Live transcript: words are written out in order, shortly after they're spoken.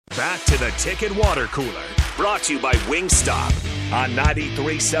back to the Ticket Water Cooler, brought to you by Wingstop on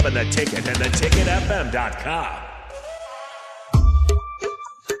 93.7 The Ticket and theticketfm.com.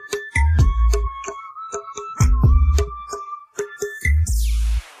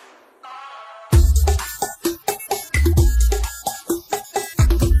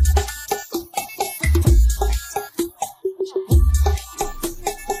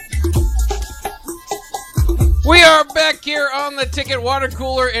 We are back here on the Ticket Water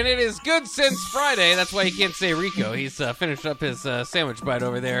Cooler, and it is good since Friday. That's why you can't say Rico. He's finished up his sandwich bite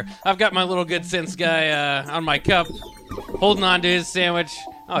over there. I've got my little good since guy on my cup, holding on to his sandwich.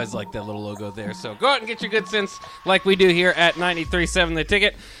 I always like that little logo there. So go out and get your good sense like we do here at 93.7 The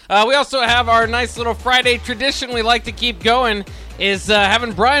Ticket. We also have our nice little Friday tradition we like to keep going, is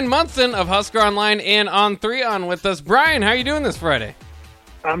having Bryan Munson of HuskerOnline and On3 on with us. Bryan, how are you doing this Friday?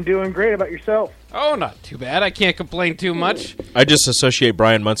 I'm doing great. How about yourself? Oh, not too bad. I can't complain too much. I just associate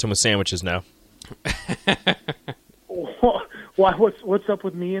Bryan Munson with sandwiches now. Why? What's up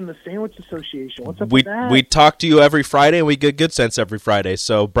with me and the Sandwich Association? What's up with that? We talk to you every Friday, and we get good sense every Friday.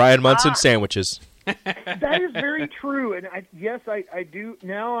 So Bryan Munson sandwiches. That is very true, and I do.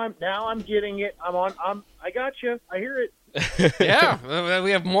 Now I'm getting it. I got you. I hear it. Yeah,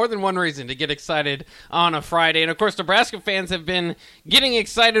 we have more than one reason to get excited on a Friday. And, of course, Nebraska fans have been getting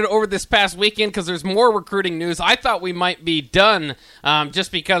excited over this past weekend because there's more recruiting news. I thought we might be done just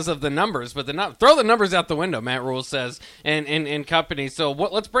because of the numbers, but throw the numbers out the window, Matt Rule says, and company. So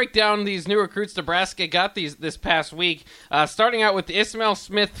let's break down these new recruits Nebraska got this past week, starting out with Ismail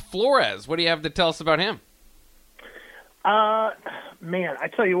Smith-Flores. What do you have to tell us about him? Man, I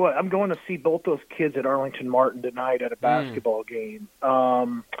tell you what, I'm going to see both those kids at Arlington Martin tonight at a basketball game.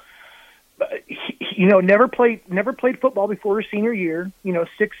 Never played football before his senior year.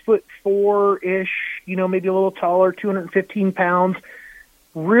 6'4" maybe a little taller, 215 pounds.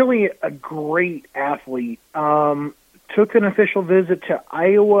 Really a great athlete. Took an official visit to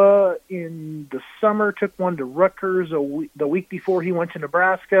Iowa in the summer. Took one to Rutgers the week before he went to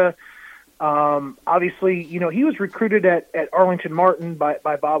Nebraska. Obviously, he was recruited at Arlington Martin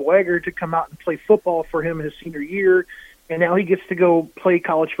by Bob Wagner to come out and play football for him his senior year, and now he gets to go play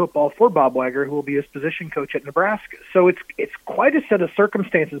college football for Bob Wagner, who will be his position coach at Nebraska. So it's quite a set of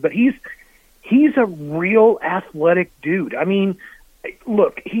circumstances, but he's a real athletic dude. I mean,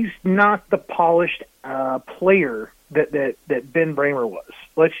 look, he's not the polished player that Ben Bramer was.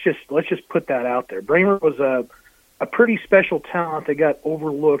 Let's just put that out there. Bramer was a pretty special talent that got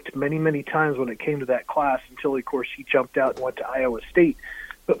overlooked many, many times when it came to that class until, of course, he jumped out and went to Iowa State.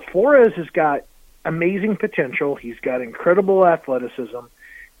 But Flores has got amazing potential. He's got incredible athleticism.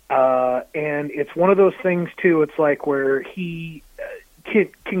 And it's one of those things, too, it's like where he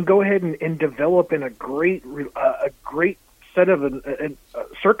can go ahead and develop in a great set of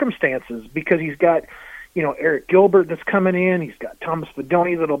circumstances because he's got – Eric Gilbert that's coming in. He's got Thomas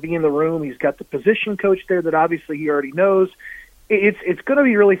Fedoni that'll be in the room. He's got the position coach there that obviously he already knows. It's going to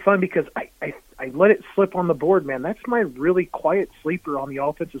be really fun because I let it slip on the board, man. That's my really quiet sleeper on the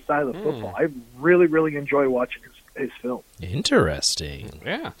offensive side of the football. I really, really enjoy watching his film. Interesting.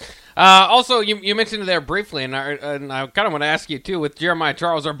 Yeah. Also, you mentioned it there briefly, and I kind of want to ask you, too, with Jeremiah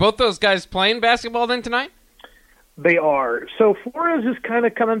Charles. Are both those guys playing basketball then tonight? They are. So Flores is kind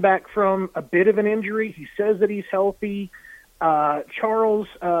of coming back from a bit of an injury. He says that he's healthy. Charles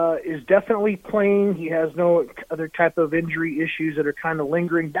is definitely playing. He has no other type of injury issues that are kind of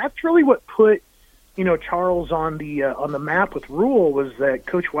lingering. That's really what put, Charles on the map with Rule, was that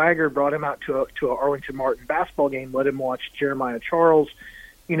Coach Wagner brought him out to a Arlington Martin basketball game, let him watch Jeremiah Charles,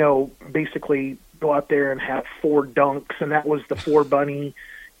 basically go out there and have 4 dunks, and that was the 4 bunny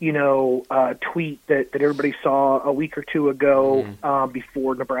tweet that everybody saw a week or two ago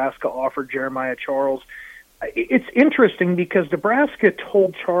before Nebraska offered Jeremiah Charles. It's interesting because Nebraska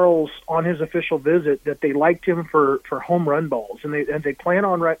told Charles on his official visit that they liked him for home run balls, and they plan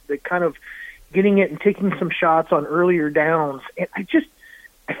on kind of getting it and taking some shots on earlier downs. And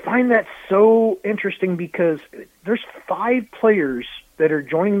I find that so interesting because there's 5 players that are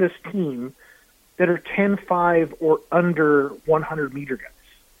joining this team that are 10.5 or under 100-meter guys.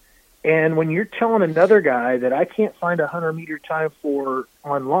 And when you're telling another guy that I can't find a 100-meter time for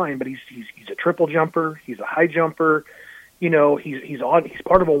online, but he's a triple jumper, he's a high jumper, he's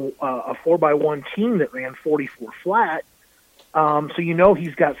part of a 4x1 team that ran 44 flat. So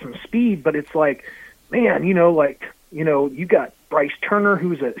he's got some speed, but it's like, man, you got Bryce Turner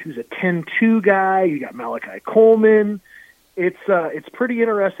who's a 10-2 guy, you got Malachi Coleman. It's pretty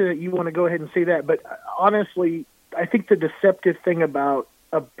interesting that you want to go ahead and say that, but honestly, I think the deceptive thing about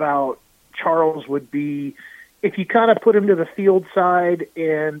Charles would be, if you kind of put him to the field side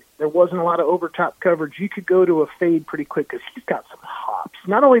and there wasn't a lot of overtop coverage, you could go to a fade pretty quick because he's got some hops.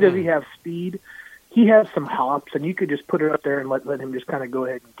 Not only does he have speed, he has some hops, and you could just put it up there and let him just kind of go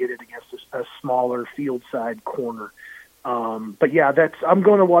ahead and get it against a smaller field side corner. But yeah, I'm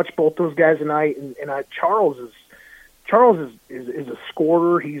going to watch both those guys tonight. And Charles is a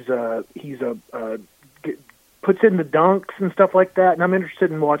scorer. He's puts in the dunks and stuff like that. And I'm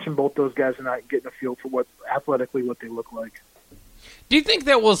interested in watching both those guys tonight and getting a feel for what they look like. Do you think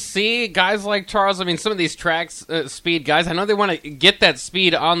that we'll see guys like Charles? I mean, some of these track speed guys, I know they want to get that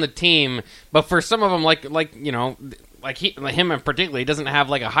speed on the team, but for some of them, like him in particular, he doesn't have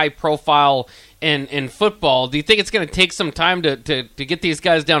like a high profile in football. Do you think it's going to take some time to get these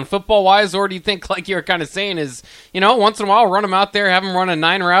guys down football wise, or do you think, like you're kind of saying, is once in a while run them out there, have them run a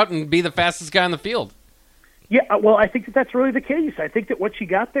 9 route, and be the fastest guy on the field? Yeah, well, I think that's really the case. I think that what you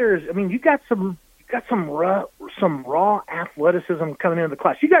got there is, I mean, you got some raw athleticism coming into the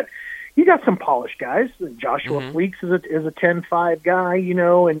class. You got some polished guys. Joshua Fleeks is a 10-5 guy,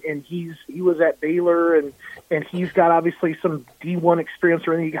 and he was at Baylor, and he's got obviously some D1 experience.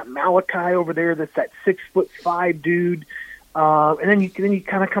 Or you got Malachi over there that's that 6'5" dude, and then you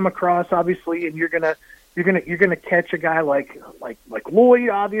kind of come across obviously, and you're gonna catch a guy like Lloyd,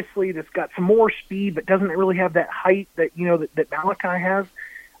 obviously, that's got some more speed but doesn't really have that height that that Malachi has.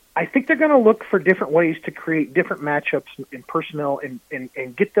 I think they're going to look for different ways to create different matchups in personnel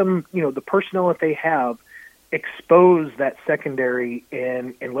and get them, the personnel that they have, expose that secondary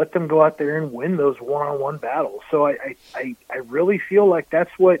and let them go out there and win those one-on-one battles. So I really feel like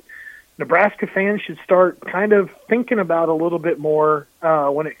that's what Nebraska fans should start kind of thinking about a little bit more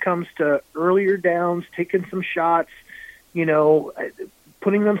when it comes to earlier downs, taking some shots,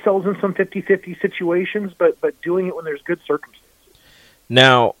 putting themselves in some 50-50 situations, but doing it when there's good circumstances.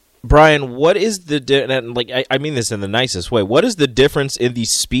 Now, Bryan, what is the I mean this in the nicest way. What is the difference in the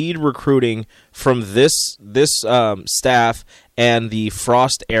speed recruiting from this staff and the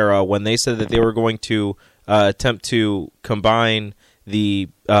Frost era when they said that they were going to attempt to combine the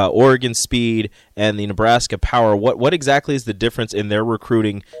Oregon speed and the Nebraska power? What exactly is the difference in their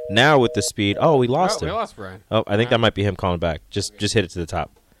recruiting now with the speed? Oh, we lost him. We lost Bryan. Oh, I think that might be him calling back. Just hit it to the top.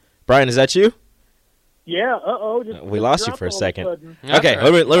 Bryan, is that you? Yeah, we lost you for a second. That's Okay,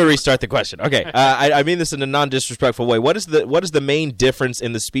 right. let me restart the question. Okay, I mean this in a non-disrespectful way. What is the main difference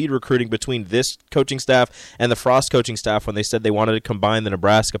in the speed recruiting between this coaching staff and the Frost coaching staff when they said they wanted to combine the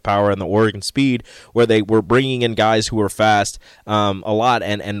Nebraska power and the Oregon speed, where they were bringing in guys who were fast a lot,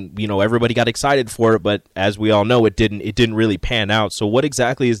 and everybody got excited for it, but as we all know, it didn't really pan out. So what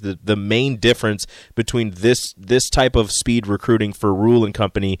exactly is the main difference between this type of speed recruiting for Rule and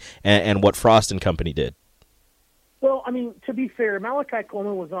Company and what Frost and Company did? Well, I mean, to be fair, Malachi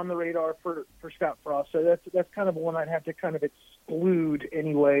Coleman was on the radar for Scott Frost, so that's kind of one I'd have to kind of exclude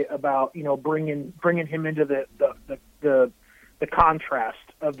anyway about bringing him into the contrast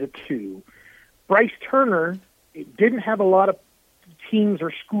of the two. Bryce Turner didn't have a lot of teams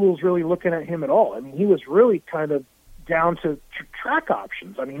or schools really looking at him at all. I mean, he was really kind of down to track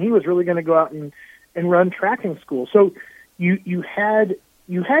options. I mean, he was really going to go out and run tracking school. So you had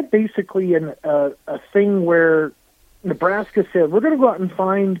basically a thing where Nebraska said, we're going to go out and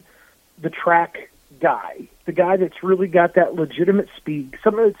find the track guy, the guy that's really got that legitimate speed,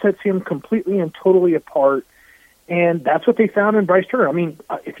 something that sets him completely and totally apart. And that's what they found in Bryce Turner. I mean,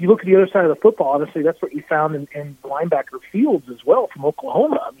 if you look at the other side of the football, honestly, that's what you found in linebacker Fields as well from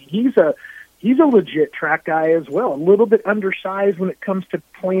Oklahoma. I mean, he's a legit track guy as well, a little bit undersized when it comes to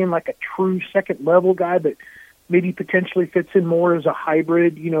playing like a true second-level guy, but maybe potentially fits in more as a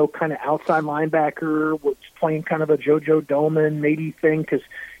hybrid, kind of outside linebacker, what's playing kind of a JoJo Doman maybe thing, because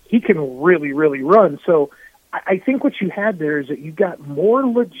he can really, really run. So I think what you had there is that you got more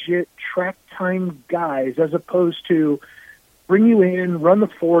legit track time guys as opposed to bring you in, run the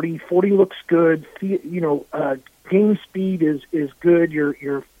 40 looks good, game speed is good,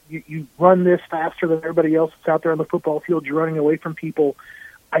 you run this faster than everybody else that's out there on the football field, you're running away from people.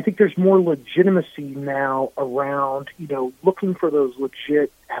 I think there's more legitimacy now around, looking for those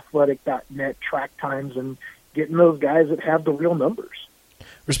legit athletic.net track times and getting those guys that have the real numbers.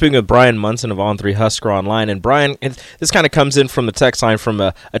 We're speaking with Bryan Munson of On3 HuskerOnline. And Bryan, this kind of comes in from the text line from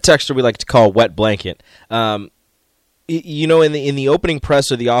a texter we like to call Wet Blanket. In the opening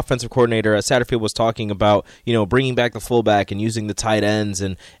presser, the offensive coordinator at Satterfield was talking about, bringing back the fullback and using the tight ends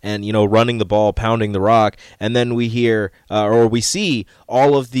and running the ball, pounding the rock. And then we hear or we see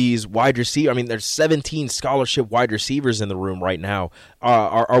all of these wide receivers. I mean, there's 17 scholarship wide receivers in the room right now.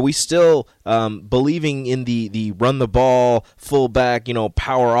 Are we still believing in the run the ball, fullback,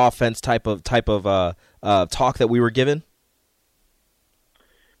 power offense type of talk that we were given?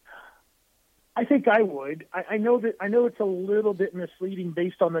 I think I would. I know it's a little bit misleading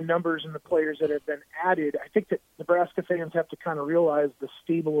based on the numbers and the players that have been added. I think that Nebraska fans have to kind of realize the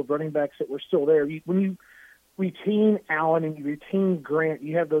stable of running backs that were still there. When you retain Allen and you retain Grant,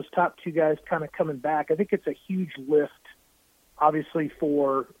 you have those top two guys kind of coming back. I think it's a huge lift, obviously,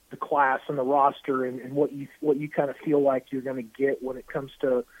 for the class and the roster and what you kind of feel like you're going to get when it comes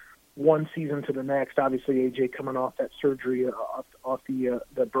to one season to the next. Obviously, AJ coming off that surgery off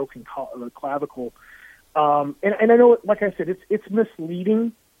the broken clavicle, and I know, like I said, it's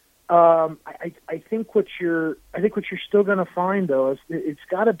misleading. I think what you're still going to find though is it's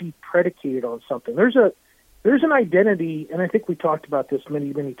got to be predicated on something. There's an identity, and I think we talked about this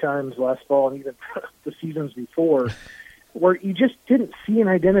many times last fall and even the seasons before, where you just didn't see an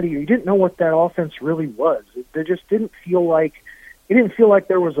identity, or you didn't know what that offense really was. There just didn't feel like. It didn't feel like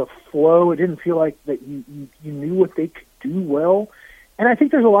there was a flow. It didn't feel like that you knew what they could do well. And I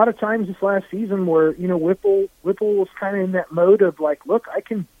think there's a lot of times this last season where, Whipple was kind of in that mode of like, look, I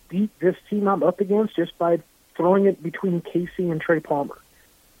can beat this team I'm up against just by throwing it between Casey and Trey Palmer.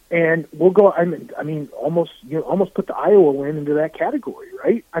 And we'll go, almost put the Iowa win into that category,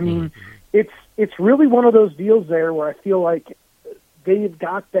 right? I mean, it's really one of those deals there where I feel like they've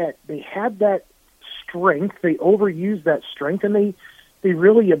got that, they had that strength, they overused that strength, and they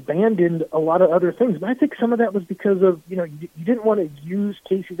really abandoned a lot of other things. But I think some of that was because of, you didn't want to use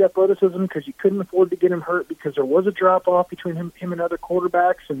Casey's athleticism because you couldn't afford to get him hurt because there was a drop-off between him and other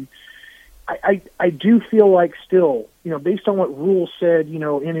quarterbacks. And I do feel like still, based on what Rule said,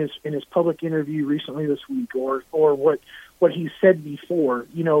 in his public interview recently this week, or what he said before,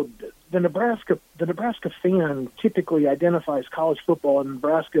 the Nebraska fan typically identifies college football and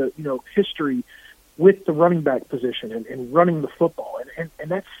Nebraska, history with the running back position and running the football. And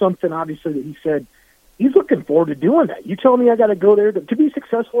that's something, obviously, that he said he's looking forward to doing that. You tell me I got to go there to be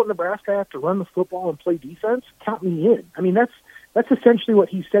successful in Nebraska, I have to run the football and play defense? Count me in. I mean, that's essentially what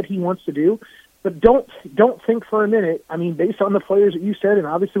he said he wants to do. But don't think for a minute, based on the players that you said and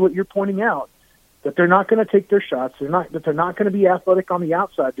obviously what you're pointing out, that they're not going to take their shots. They're not going to be athletic on the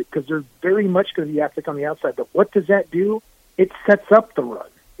outside, because they're very much going to be athletic on the outside. But what does that do? It sets up the run.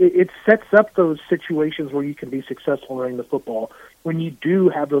 It sets up those situations where you can be successful running the football when you do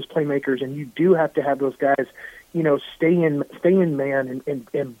have those playmakers and you do have to have those guys, stay in man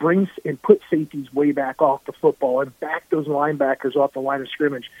and bring and put safeties way back off the football and back those linebackers off the line of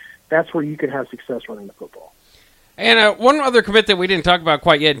scrimmage. That's where you can have success running the football. And one other commit that we didn't talk about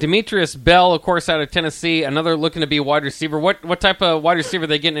quite yet, Demetrius Bell, of course, out of Tennessee, another looking to be a wide receiver. What type of wide receiver are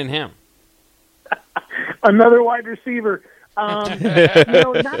they getting in him? Another wide receiver. Not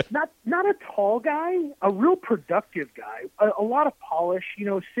a tall guy, a real productive guy, a lot of polish,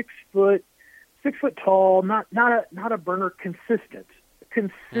 6 foot tall, not a burner, consistent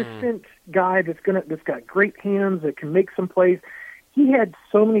guy that's got great hands, that can make some plays. He had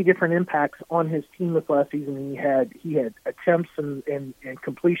so many different impacts on his team this last season. He had attempts and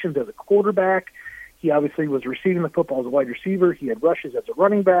completions as a quarterback. He obviously was receiving the football as a wide receiver. He had rushes as a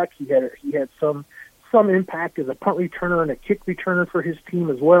running back. He had some impact as a punt returner and a kick returner for his team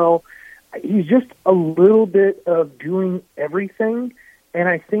as well. He's just a little bit of doing everything, and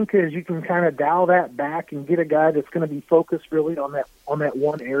I think as you can kind of dial that back and get a guy that's going to be focused really on that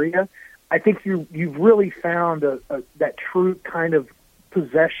one area, I think you've really found that true kind of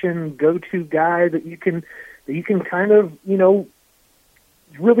possession go-to guy that you can kind of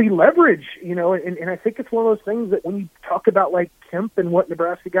really leverage, and I think it's one of those things that when you talk about like Kemp and what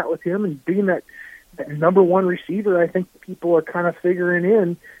Nebraska got with him and being that number one receiver, I think people are kind of figuring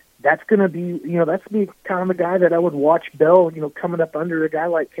in that's going to be, that's be kind of the guy that I would watch Bell, coming up under a guy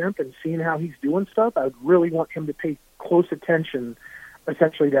like Kemp and seeing how he's doing stuff. I would really want him to pay close attention,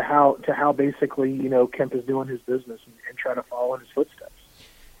 essentially, to how basically, Kemp is doing his business and try to follow in his footsteps.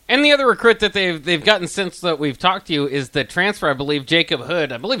 And the other recruit that they've gotten since that we've talked to you is the transfer, I believe, Jacob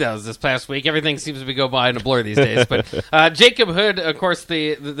Hood. I believe that was this past week. Everything seems to be go by in a blur these days. But Jacob Hood, of course,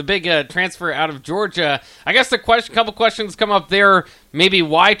 the big transfer out of Georgia. I guess couple questions come up there. Maybe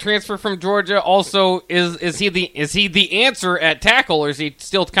why transfer from Georgia? Also, is he the answer at tackle, or is he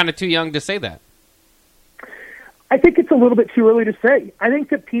still kind of too young to say that? I think it's a little bit too early to say. I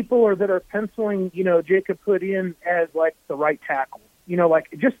think that people that are penciling, Jacob Hood in as like the right tackle.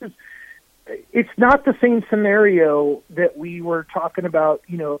 It's not the same scenario that we were talking about,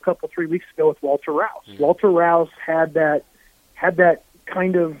 a 3 weeks ago with Walter Rouse. Mm-hmm. Walter Rouse had that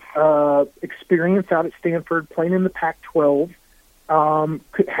kind of experience out at Stanford, playing in the Pac-12.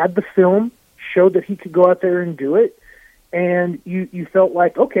 Had the film, showed that he could go out there and do it. and you felt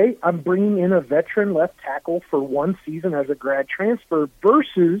like, okay, I'm bringing in a veteran left tackle for one season as a grad transfer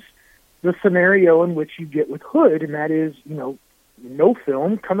versus the scenario in which you get with Hood, and that is, no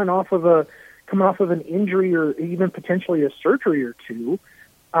film, coming off of an injury or even potentially a surgery or two,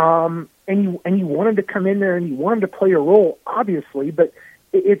 and you wanted to come in there and you wanted to play a role, obviously, but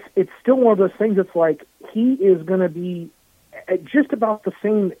it's still one of those things. It's like he is going to be at just about the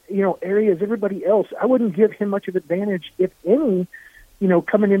same area as everybody else. I wouldn't give him much of advantage, if any,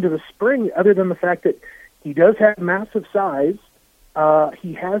 coming into the spring, other than the fact that he does have massive size.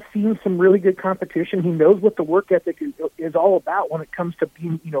 He has seen some really good competition. He knows what the work ethic is all about when it comes to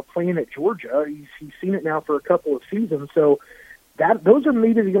being, playing at Georgia. He's seen it now for a couple of seasons. So those are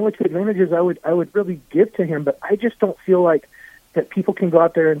maybe the only two advantages I would really give to him. But I just don't feel like that people can go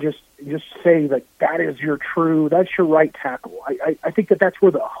out there and just say like that's your right tackle. I think that's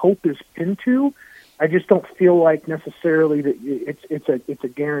where the hope is pinned to. I just don't feel like necessarily that it's a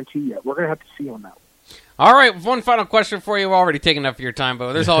guarantee yet. We're going to have to see on that one. All right, one final question for you. We're already taking up your time,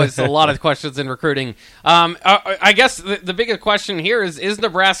 but there's always a lot of questions in recruiting. I guess the biggest question here is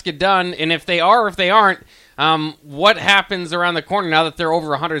Nebraska done? And if they are, or if they aren't, what happens around the corner now that they're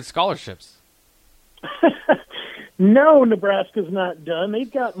over 100 scholarships? No, Nebraska's not done.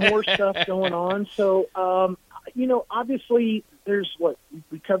 They've got more stuff going on. So, obviously there's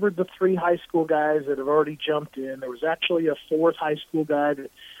we covered the 3 high school guys that have already jumped in. There was actually a 4th high school guy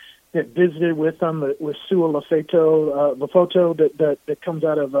that visited with them, with Sua Lafoto, that comes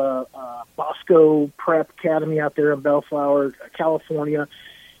out of Bosco Prep Academy out there in Bellflower, California.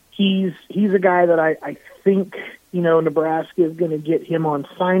 He's a guy that I think, Nebraska is going to get him on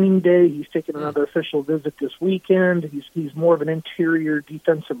signing day. He's taking another official visit this weekend. He's more of an interior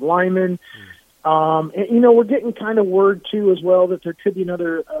defensive lineman. And, we're getting kind of word, too, as well, that there could be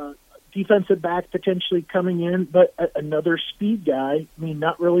another defensive back potentially coming in, but another speed guy. I mean,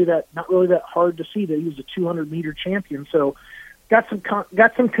 not really that hard to see that he was a 200-meter champion. So got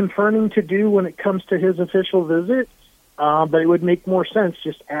some confirming to do when it comes to his official visit. But it would make more sense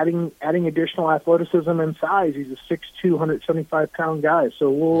just adding additional athleticism and size. He's a 6'2", 175-pound guy. So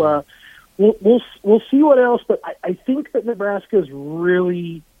we'll see what else. But I think that Nebraska is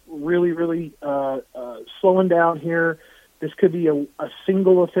really slowing down here. This could be a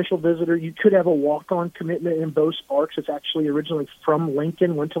single official visitor. You could have a walk-on commitment in Bo Sparks. It's actually originally from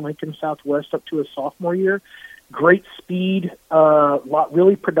Lincoln, went to Lincoln Southwest up to his sophomore year. Great speed,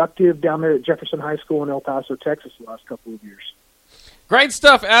 really productive down there at Jefferson High School in El Paso, Texas the last couple of years. Great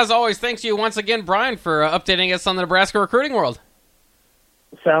stuff, as always. Thanks to you once again, Bryan, for updating us on the Nebraska recruiting world.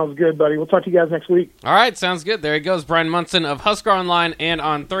 Sounds good, buddy. We'll talk to you guys next week. All right, sounds good. There he goes, Bryan Munson of HuskerOnline and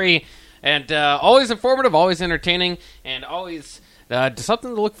On3. And always informative, always entertaining, and always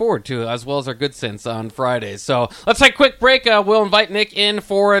something to look forward to, as well as our good sense on Fridays. So let's take a quick break. We'll invite Nick in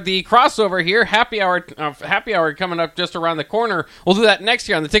for the crossover here. Happy hour coming up just around the corner. We'll do that next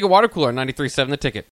year on the Ticket Water Cooler, 93.7 The Ticket.